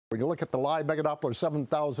When you look at the live Mega Doppler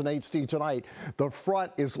 7000 HD tonight, the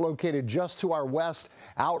front is located just to our west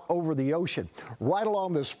out over the ocean. Right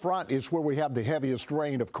along this front is where we have the heaviest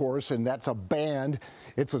rain, of course, and that's a band.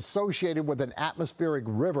 It's associated with an atmospheric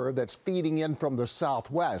river that's feeding in from the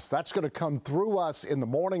southwest. That's going to come through us in the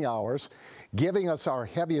morning hours, giving us our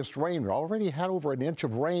heaviest rain. We already had over an inch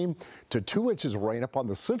of rain to 2 inches of rain up on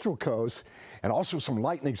the central coast, and also some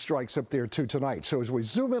lightning strikes up there too tonight. So as we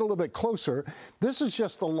zoom in a little bit closer, this is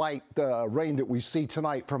just the light rain that we see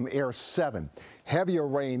tonight from Air 7. Heavier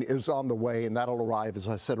rain is on the way, and that'll arrive, as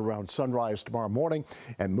I said, around sunrise tomorrow morning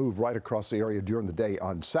and move right across the area during the day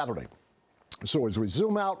on Saturday. So as we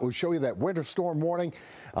zoom out, we'll show you that winter storm warning.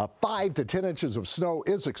 5 to 10 inches of snow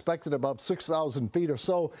is expected above 6,000 feet or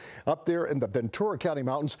so up there in the Ventura County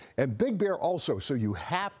Mountains, and Big Bear also. So you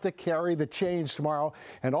have to carry the change tomorrow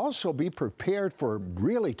and also be prepared for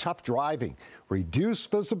really tough driving. Reduced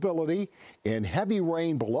visibility in heavy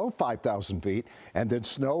rain below 5,000 feet, and then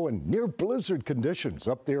snow and near blizzard conditions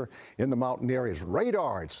up there in the mountain areas.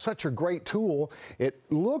 Radar, it's such a great tool. It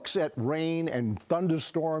looks at rain and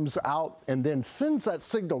thunderstorms out and then sends that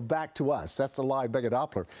signal back to us. That's the live Mega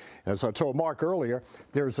Doppler. As I told Mark earlier,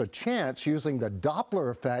 there's a chance using the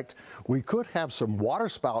Doppler effect, we could have some water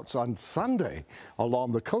spouts on Sunday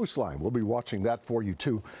along the coastline. We'll be watching that for you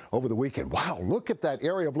too over the weekend. Wow, look at that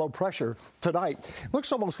area of low pressure tonight.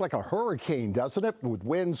 Looks almost like a hurricane, doesn't it? With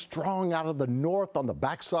winds strong out of the north on the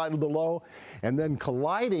backside of the low, and then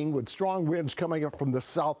colliding with strong winds coming up from the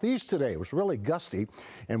southeast today. It was really gusty,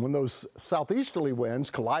 and when those southeasterly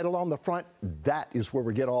winds collide along the front, that is where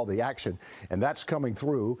we get all the action, and that's coming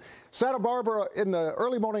through Santa Barbara in the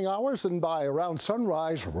early morning hours, and by around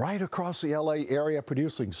sunrise right across the LA area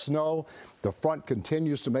producing snow. The front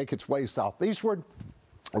continues to make its way southeastward,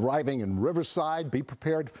 arriving in Riverside. Be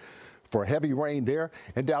prepared for heavy rain there,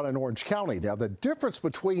 and down in Orange County. Now, the difference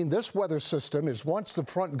between this weather system is once the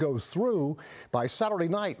front goes through by Saturday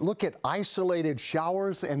night, look at isolated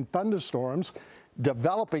showers and thunderstorms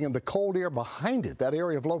developing in the cold air behind it. That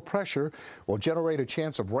area of low pressure will generate a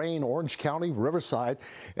chance of rain, Orange County, Riverside,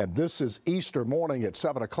 and this is Easter morning at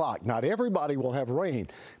 7 o'clock. Not everybody will have rain,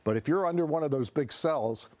 but if you're under one of those big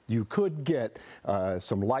cells, you could get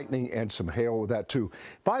some lightning and some hail with that too.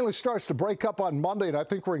 Finally starts to break up on Monday, and I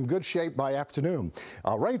think we're in good shape by afternoon.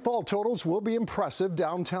 Rainfall totals will be impressive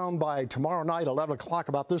downtown by tomorrow night, 11 o'clock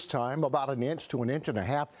about this time, about an inch to an inch and a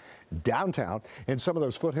half downtown. And some of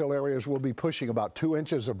those foothill areas will be pushing about 2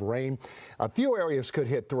 inches of rain. A few areas could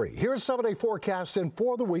hit 3. Here's 7-day forecast, and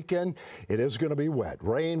for the weekend, it is going to be wet.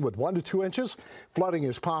 Rain with 1 to 2 inches. Flooding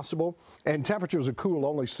is possible, and temperatures are cool,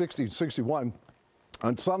 only 60 to 61.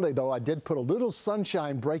 On Sunday, though, I did put a little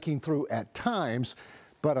sunshine breaking through at times,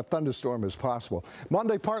 but a thunderstorm is possible.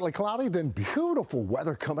 Monday, partly cloudy, then beautiful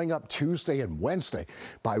weather coming up Tuesday and Wednesday.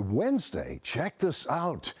 By Wednesday, check this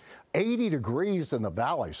out. 80 degrees in the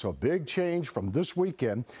valley, so big change from this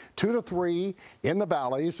weekend. 2 to 3 in the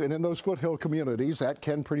valleys and in those foothill communities that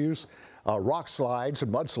can produce rock slides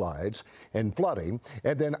and mudslides and flooding,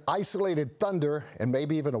 and then isolated thunder and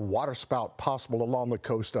maybe even a water spout possible along the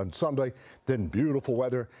coast on Sunday. Then beautiful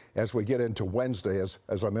weather as we get into Wednesday,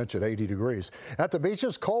 as I mentioned, 80 degrees. At the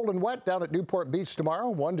beaches, cold and wet down at Newport Beach tomorrow.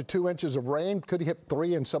 1 to 2 inches of rain, could hit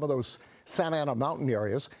 3 in some of those Santa Ana mountain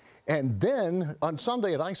areas. And then on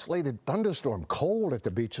Sunday, an isolated thunderstorm. Cold at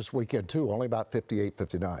the beach this weekend, too, only about 58,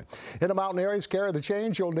 59. In the mountain areas, carry the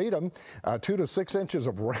change. You'll need them. 2 to 6 inches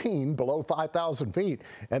of rain below 5,000 feet.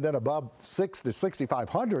 And then above 6 to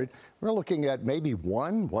 6,500, we're looking at maybe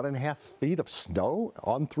 1.5 feet of snow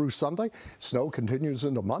on through Sunday. Snow continues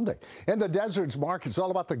into Monday. In the deserts, Mark, it's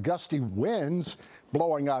all about the gusty winds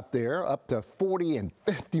blowing out there, up to 40 and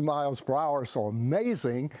 50 miles per hour. So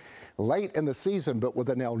amazing late in the season, but with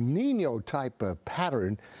an El Nino type of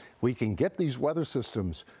pattern, we can get these weather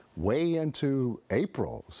systems way into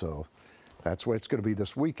April. So that's where it's going to be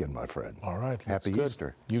this weekend, my friend. All right. Happy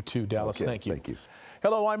Easter. You too, Dallas. Okay, thank you. Thank you.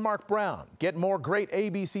 Hello, I'm Mark Brown. Get more great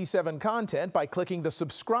ABC7 content by clicking the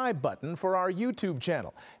subscribe button for our YouTube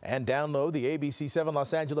channel, and download the ABC7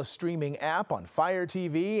 Los Angeles streaming app on Fire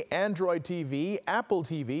TV, Android TV, Apple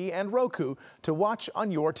TV, and Roku to watch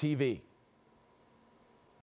on your TV.